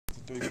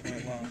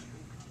3-point line.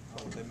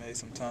 They made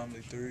some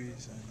timely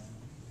threes and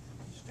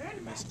they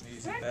made some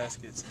easy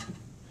baskets and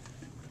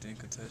didn't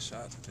contest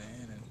shots at the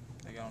end, and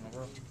they got on the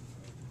road.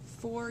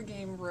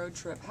 4-game road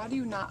trip. How do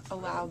you not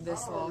allow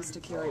this loss to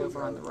carry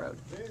over on the road?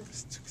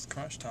 It's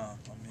crunch time.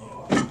 I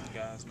mean, you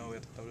guys know we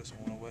have to throw this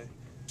one away.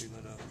 We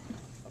let a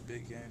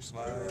big game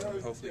slide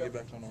and hopefully get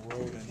back on the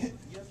road and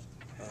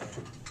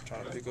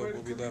try to pick up where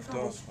we left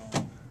off.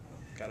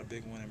 Got a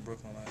big win in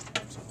Brooklyn last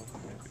time, so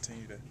hopefully we can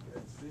continue that.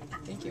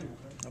 Thank you.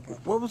 No problem.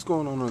 What was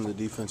going on the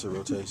defensive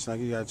rotation?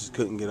 Like you guys just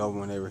couldn't get over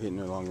when they were hitting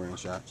their long-range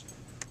shots.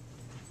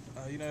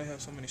 You know, they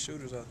have so many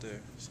shooters out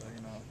there, so,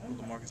 you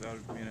know, LaMarcus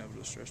Aldridge being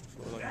able to stretch the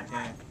floor like he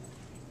can.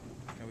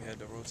 And we had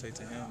to rotate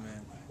to him,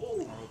 and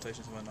our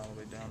rotations went all the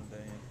way down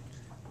today.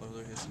 And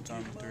Lillard hit some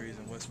timely threes,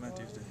 and Wes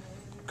Matthews did.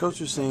 Coach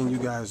was saying you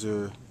guys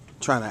are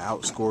trying to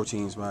outscore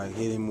teams by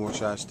hitting more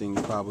shots than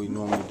you probably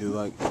normally do.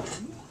 Like,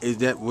 is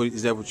that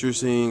what you're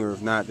seeing, or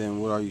if not, then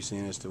what are you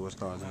seeing as to what's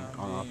causing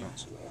on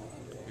offense?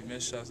 We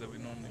missed shots that we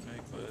normally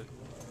make, but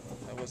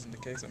that wasn't the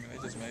case. I mean,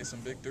 they just made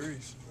some big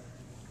threes,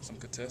 some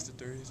contested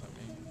threes. I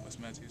mean, Wes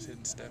Matthews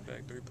hitting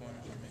step-back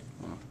three-pointers.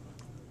 I mean,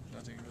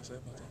 nothing you can say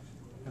about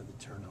that.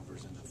 The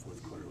turnovers in the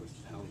fourth quarter,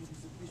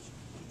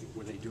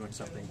 were they doing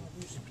something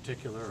in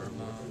particular? Or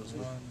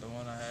the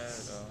one I had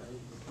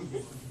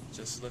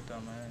just slipped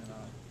out my hand.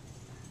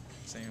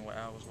 Seeing where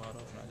Al was wide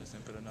open, I just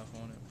didn't put enough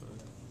on it. But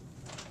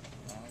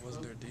it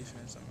wasn't their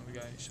defense. I mean, we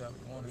got any shot we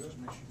wanted.